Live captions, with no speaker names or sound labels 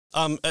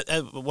One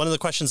of the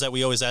questions that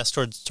we always ask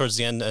towards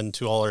the end, and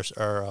to all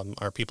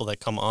our people that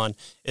come on,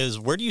 is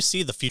where do you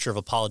see the future of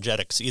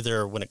apologetics,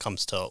 either when it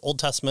comes to Old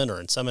Testament or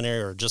in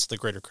seminary or just the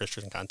greater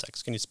Christian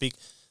context? Can you speak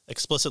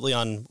explicitly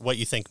on what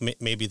you think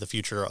maybe the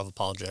future of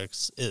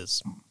apologetics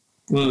is?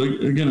 Well,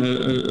 again,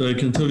 I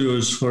can tell you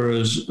as far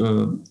as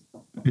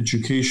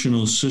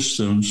educational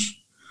systems,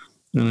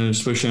 and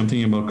especially I'm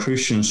thinking about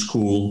Christian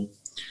school,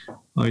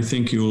 I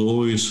think you will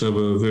always have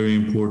a very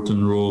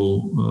important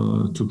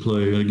role to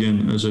play.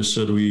 Again, as I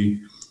said, we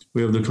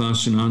have the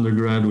class in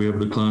undergrad, we have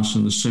the class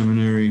in the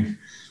seminary,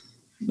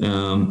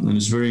 and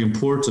it's very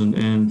important.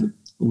 And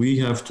we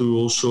have to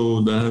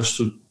also, that has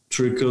to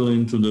trickle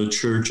into the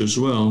church as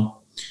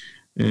well.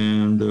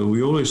 And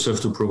we always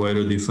have to provide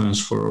a defense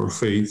for our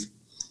faith.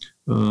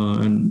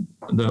 And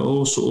that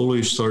also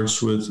always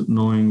starts with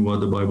knowing what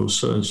the Bible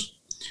says.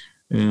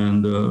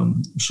 And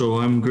so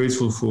I'm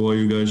grateful for what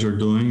you guys are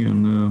doing,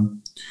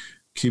 and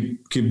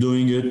keep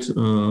doing it.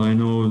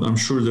 I'm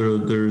sure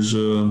that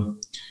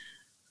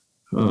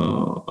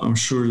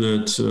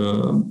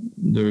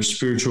there's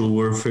spiritual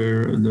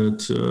warfare,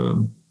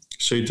 that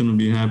Satan will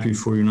be happy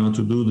for you not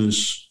to do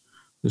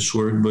this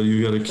work, but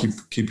you got to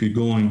keep it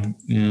going.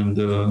 And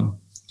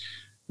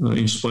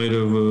in spite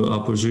of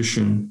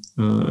opposition,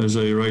 as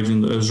I write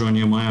in the Ezra and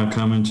Nehemiah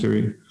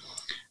commentary,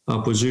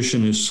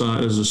 opposition is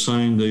a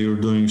sign that you're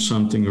doing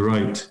something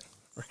right.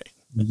 Right.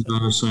 It's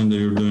not a sign that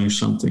you're doing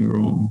something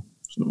wrong.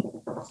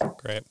 So.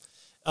 Great.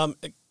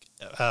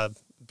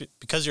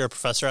 Because you're a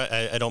professor,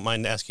 I don't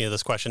mind asking you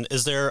this question.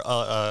 Is there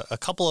a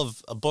couple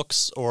of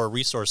books or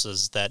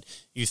resources that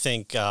you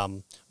think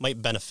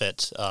might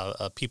benefit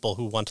people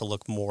who want to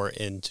look more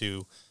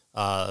into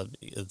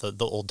the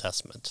Old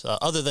Testament,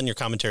 other than your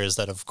commentaries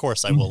that, of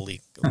course, I will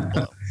link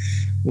below?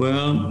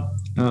 Well,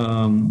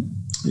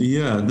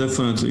 yeah,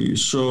 definitely.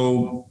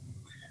 So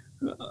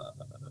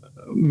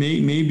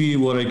maybe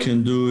what I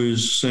can do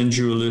is send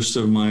you a list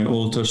of my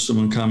Old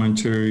Testament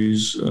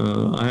commentaries.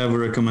 I have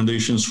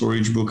recommendations for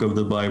each book of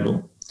the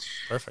Bible.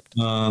 Perfect.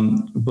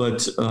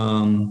 But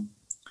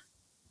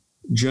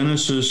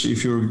Genesis,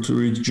 if you were to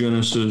read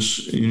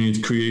Genesis, you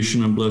need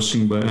Creation and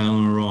Blessing by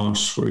Alan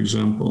Ross, for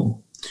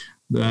example.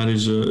 That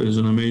is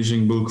an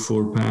amazing book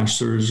for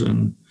pastors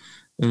and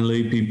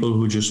lay people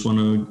who just want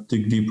to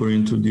dig deeper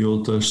into the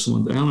Old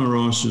Testament. Alan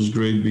Ross is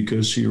great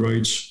because he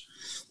writes,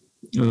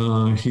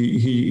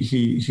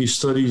 he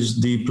studies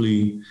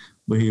deeply,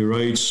 but he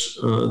writes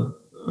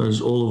as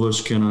all of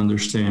us can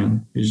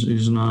understand.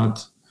 He's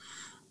not,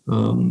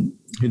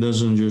 he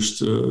doesn't just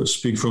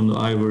speak from the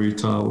ivory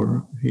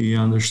tower. He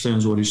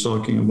understands what he's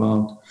talking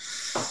about.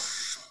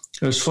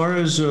 As far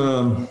as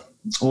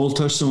Old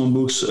Testament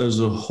books as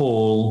a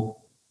whole,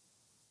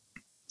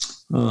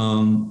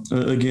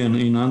 again,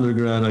 in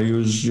undergrad, I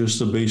used just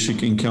a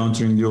basic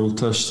Encountering the Old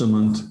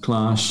Testament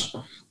class,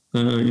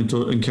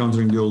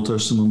 Encountering the Old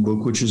Testament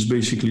book, which is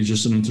basically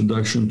just an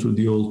introduction to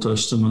the Old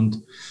Testament.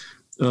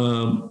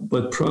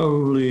 But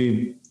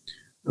probably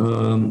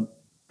there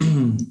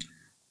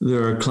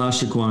are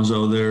classic ones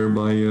out there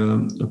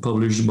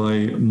published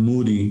by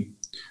Moody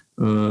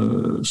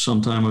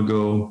some time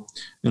ago.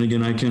 And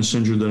again, I can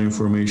send you that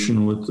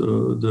information with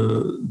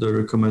the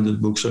recommended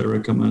books I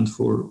recommend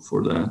for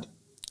that.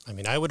 I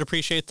mean, I would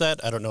appreciate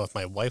that. I don't know if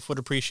my wife would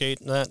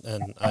appreciate that,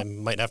 and I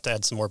might have to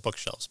add some more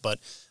bookshelves. But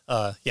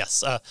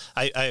yes,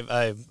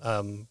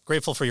 I'm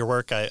grateful for your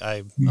work.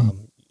 I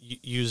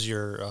use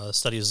your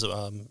studies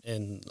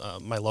in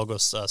my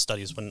Logos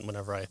studies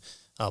whenever I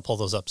pull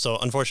those up. So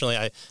unfortunately,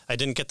 I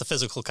didn't get the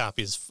physical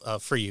copies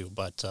for you,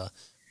 but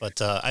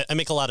I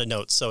make a lot of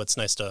notes, so it's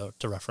nice to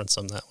reference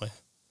them that way.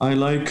 I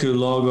like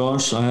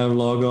Logos. I have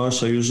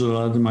Logos. I use it a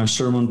lot in my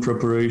sermon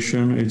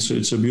preparation.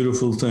 It's a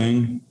beautiful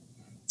thing.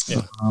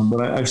 Yeah.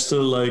 But I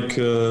still like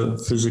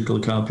physical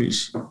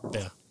copies.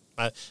 Yeah.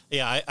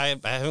 I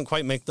haven't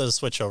quite made the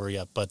switch over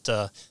yet, but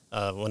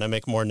when I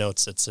make more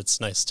notes, it's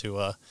nice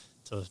to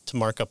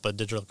mark up a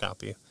digital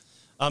copy.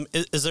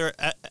 Is there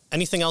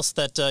anything else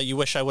that you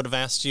wish I would have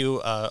asked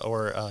you,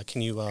 or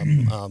can you,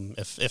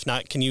 if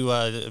not, can you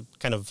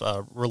kind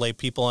of relay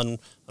people on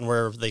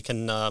where they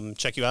can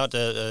check you out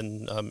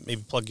and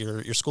maybe plug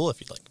your school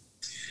if you'd like?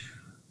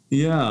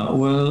 Yeah,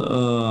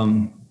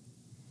 well,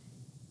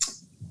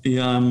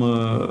 yeah,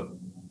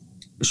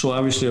 so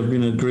obviously I've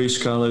been at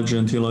Grace College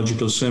and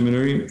Theological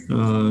Seminary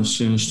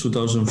since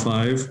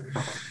 2005.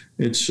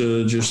 It's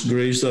just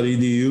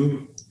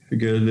grace.edu. You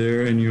get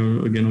there, and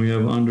we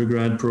have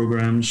undergrad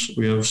programs,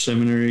 we have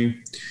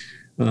seminary,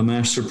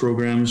 master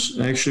programs.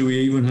 Actually, we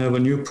even have a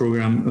new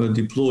program,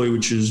 Deploy,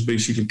 which is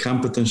basically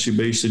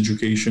competency-based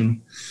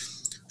education.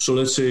 So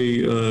let's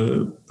say,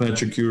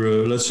 Patrick,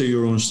 let's say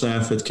you're on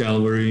staff at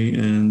Calvary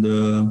and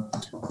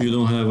you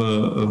don't have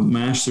a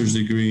master's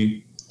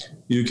degree.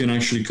 You can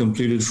actually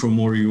complete it from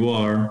where you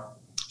are.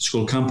 It's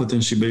called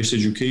competency-based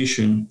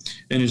education,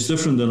 and it's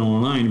different than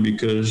online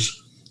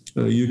because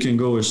you can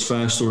go as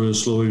fast or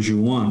as slow as you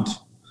want.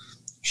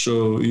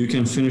 So you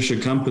can finish a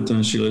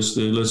competency,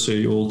 let's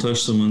say Old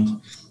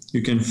Testament,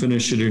 you can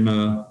finish it in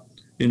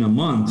in a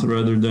month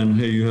rather than,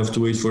 hey, you have to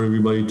wait for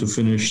everybody to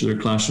finish their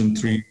class in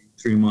three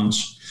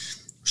months.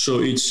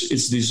 So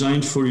it's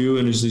designed for you,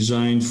 and it's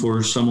designed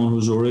for someone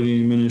who's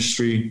already in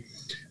ministry.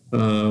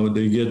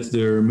 They get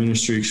their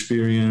ministry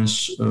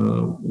experience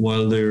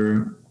while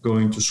they're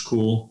going to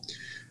school.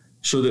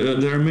 So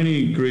there are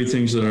many great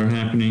things that are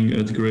happening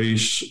at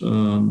Grace.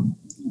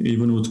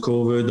 Even with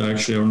COVID,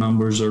 actually our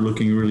numbers are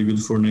looking really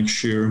good for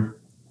next year.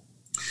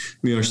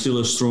 We are still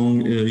a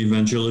strong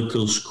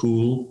evangelical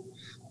school.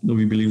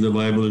 We believe the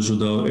Bible is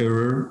without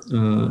error,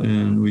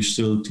 and we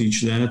still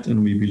teach that,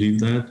 and we believe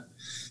that.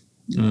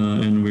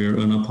 And we're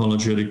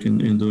unapologetic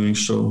in doing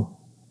so.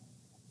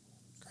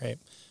 Great.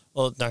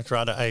 Well, Dr.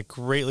 Rata, I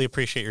greatly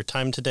appreciate your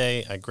time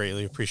today. I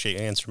greatly appreciate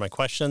you answering my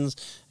questions.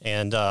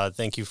 And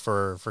thank you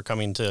for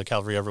coming to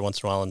Calvary every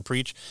once in a while and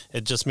preach.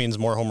 It just means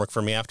more homework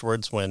for me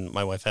afterwards when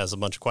my wife has a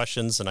bunch of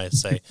questions and I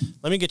say,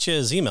 let me get you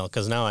his email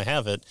because now I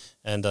have it.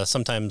 And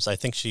sometimes I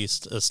think she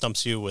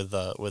stumps you with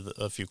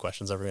a few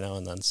questions every now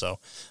and then. So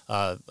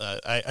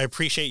I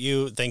appreciate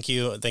you. Thank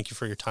you. Thank you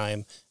for your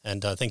time.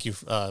 And thank you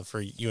for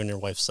you and your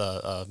wife's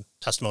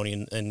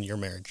testimony in your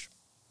marriage.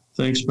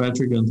 Thanks,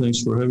 Patrick, and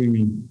thanks for having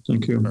me.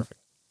 Thank you. Perfect.